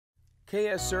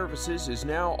KS Services is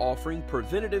now offering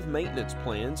preventative maintenance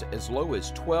plans as low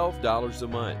as $12 a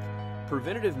month.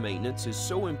 Preventative maintenance is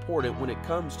so important when it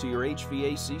comes to your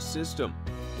HVAC system.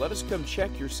 Let us come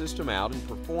check your system out and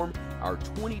perform our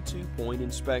 22-point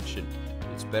inspection.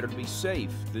 It's better to be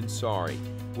safe than sorry.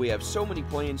 We have so many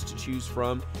plans to choose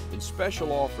from and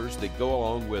special offers that go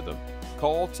along with them.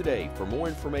 Call today for more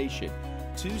information.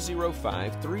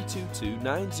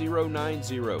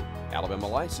 205-322-9090. Alabama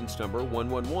license number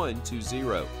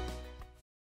 11120.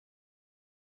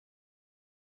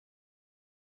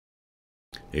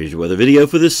 Here's your weather video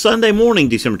for this Sunday morning,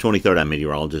 December 23rd. I'm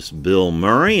meteorologist Bill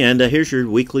Murray, and here's your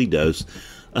weekly dose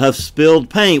of spilled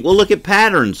paint. We'll look at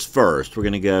patterns first. We're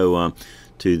going to go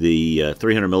to the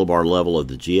 300 millibar level of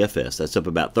the GFS. That's up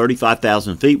about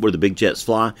 35,000 feet where the big jets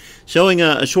fly, showing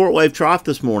a shortwave trough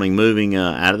this morning moving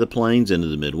out of the plains into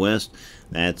the Midwest.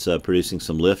 That's producing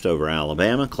some lift over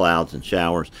Alabama. Clouds and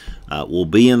showers will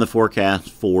be in the forecast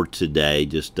for today.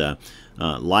 Just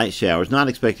light showers, not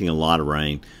expecting a lot of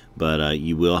rain, but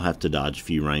you will have to dodge a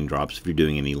few raindrops if you're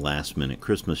doing any last-minute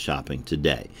Christmas shopping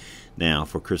today. Now,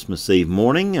 for Christmas Eve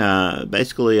morning,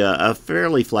 basically a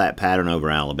fairly flat pattern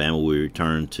over Alabama. We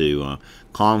return to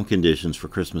calm conditions for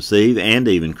Christmas Eve and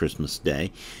even Christmas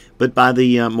Day. But by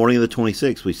the morning of the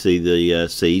 26th, we see the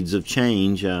seeds of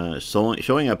change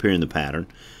showing up here in the pattern.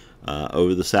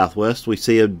 Over the southwest, we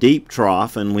see a deep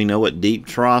trough, and we know what deep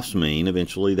troughs mean.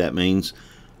 Eventually, that means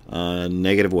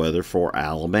negative weather for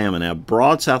Alabama. Now,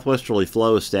 broad southwesterly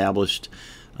flow established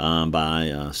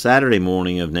by Saturday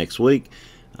morning of next week.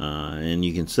 And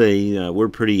you can see we're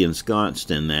pretty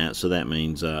ensconced in that, so that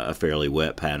means a fairly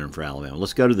wet pattern for Alabama.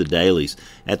 Let's go to the dailies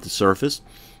at the surface,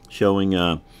 showing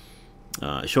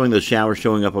those showers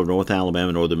showing up over North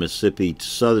Alabama, northern Mississippi,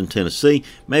 southern Tennessee.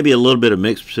 Maybe a little bit of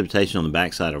mixed precipitation on the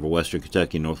backside over western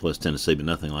Kentucky and northwest Tennessee, but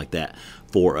nothing like that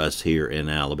for us here in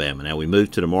Alabama. Now we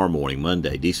move to tomorrow morning,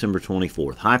 Monday, December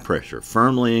 24th. High pressure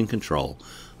firmly in control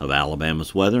of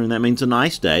Alabama's weather, and that means a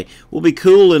nice day. We'll be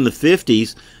cool in the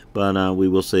 50s. But we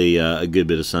will see a good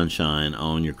bit of sunshine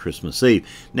on your Christmas Eve.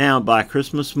 Now, by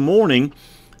Christmas morning,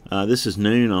 this is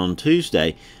noon on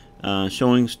Tuesday,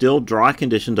 showing still dry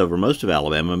conditions over most of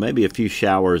Alabama, maybe a few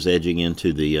showers edging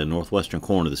into the northwestern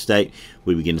corner of the state.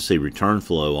 We begin to see return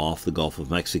flow off the Gulf of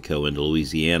Mexico into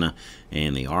Louisiana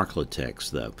and the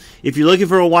Arklatex, though. If you're looking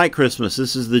for a white Christmas,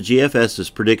 this is the GFS's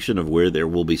prediction of where there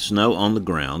will be snow on the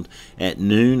ground at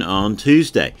noon on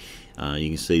Tuesday. You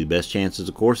can see the best chances,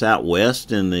 of course, out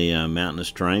west in the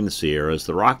mountainous terrain, the Sierras,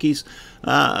 the Rockies.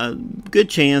 Good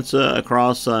chance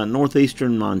across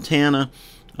northeastern Montana,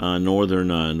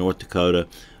 northern North Dakota,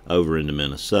 over into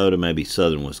Minnesota, maybe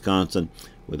southern Wisconsin,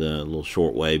 with a little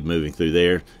short wave moving through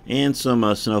there, and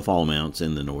some snowfall amounts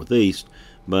in the northeast.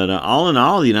 But all in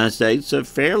all, the United States are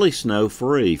fairly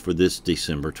snow-free for this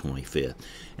December 25th.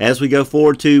 As we go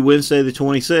forward to Wednesday the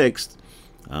 26th,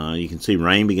 you can see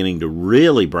rain beginning to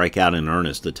really break out in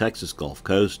earnest. The Texas Gulf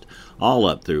Coast, all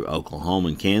up through Oklahoma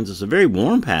and Kansas. A very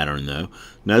warm pattern, though.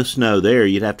 No snow there.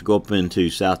 You'd have to go up into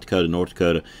South Dakota, North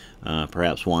Dakota,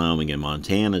 perhaps Wyoming and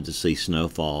Montana to see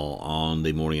snowfall on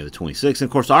the morning of the 26th. And,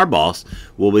 of course, our boss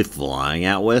will be flying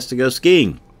out west to go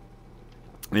skiing.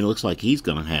 And it looks like he's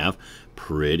going to have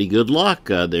pretty good luck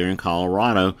there in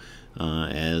Colorado.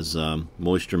 As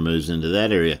moisture moves into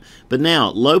that area. But now,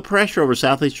 low pressure over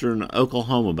southeastern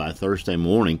Oklahoma by Thursday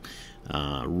morning,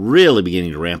 really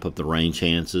beginning to ramp up the rain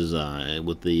chances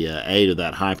with the aid of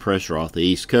that high pressure off the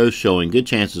east coast, showing good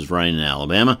chances of rain in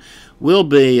Alabama. Will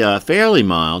be fairly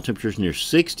mild, temperatures near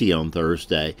 60 on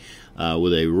Thursday,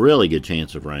 with a really good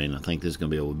chance of rain. I think this is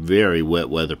going to be a very wet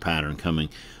weather pattern coming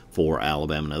for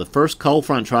Alabama. Now, the first cold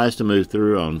front tries to move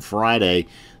through on Friday,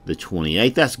 the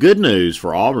 28th. That's good news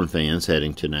for Auburn fans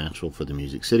heading to Nashville for the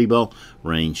Music City Bowl.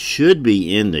 Rain should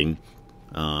be ending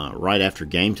right after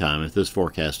game time if this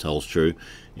forecast holds true,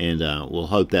 and we'll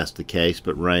hope that's the case,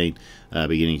 but rain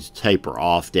beginning to taper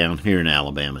off down here in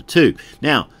Alabama too.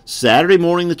 Now, Saturday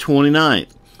morning the 29th,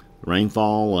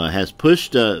 rainfall has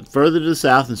pushed further to the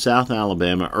south in South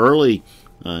Alabama early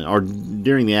or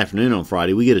during the afternoon on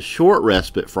Friday. We get a short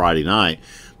respite Friday night,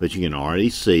 but you can already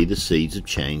see the seeds of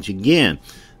change again.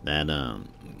 That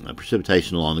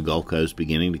precipitation along the Gulf Coast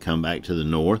beginning to come back to the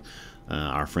north.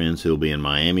 Our friends who will be in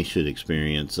Miami should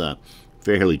experience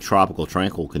fairly tropical,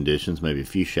 tranquil conditions, maybe a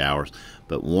few showers,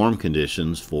 but warm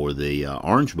conditions for the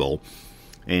Orange Bowl.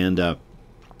 And,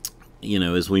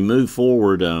 as we move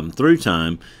forward through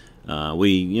time,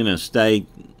 we, stay,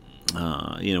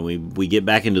 we get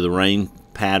back into the rain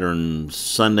pattern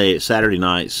Saturday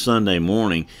night, Sunday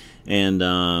morning,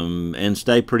 and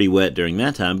stay pretty wet during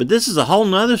that time. But this is a whole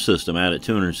nother system out at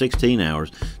 216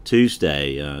 hours,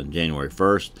 Tuesday, January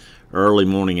 1st. Early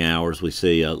morning hours, we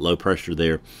see low pressure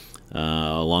there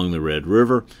along the Red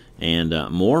River,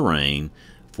 and more rain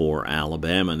for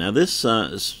Alabama. Now this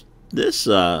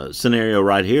scenario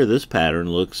right here, this pattern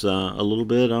looks a little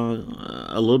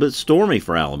bit stormy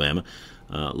for Alabama.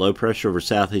 Low pressure over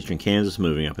southeastern Kansas,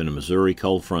 moving up into Missouri,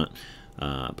 cold front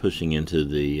pushing into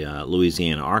the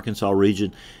Louisiana-Arkansas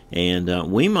region, and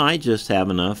we might just have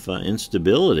enough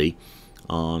instability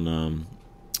on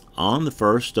the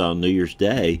first New Year's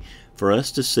Day for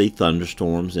us to see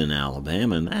thunderstorms in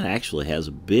Alabama, and that actually has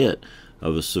a bit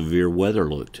of a severe weather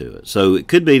look to it. So it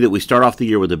could be that we start off the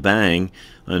year with a bang,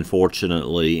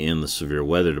 unfortunately, in the severe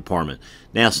weather department.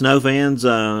 Now, snow fans,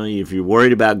 if you're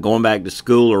worried about going back to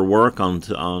school or work on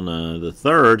the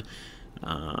 3rd,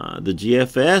 the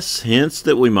GFS hints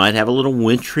that we might have a little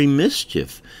wintry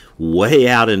mischief way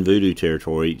out in voodoo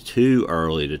territory. Too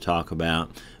early to talk about,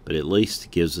 but at least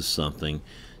it gives us something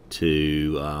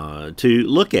to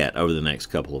look at over the next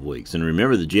couple of weeks. And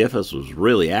remember, the GFS was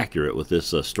really accurate with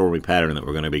this stormy pattern that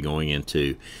we're going to be going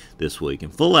into this week.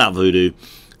 And full out voodoo,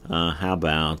 how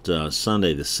about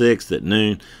Sunday the 6th at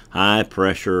noon? High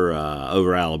pressure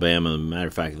over Alabama. Matter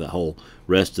of fact, the whole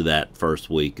rest of that first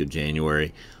week of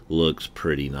January looks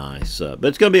pretty nice. But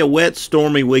it's going to be a wet,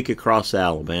 stormy week across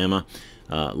Alabama.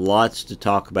 Lots to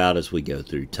talk about as we go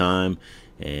through time.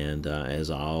 And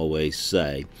as I always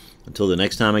say, until the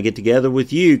next time I get together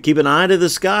with you, keep an eye to the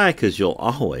sky, because you'll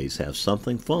always have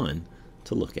something fun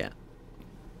to look at.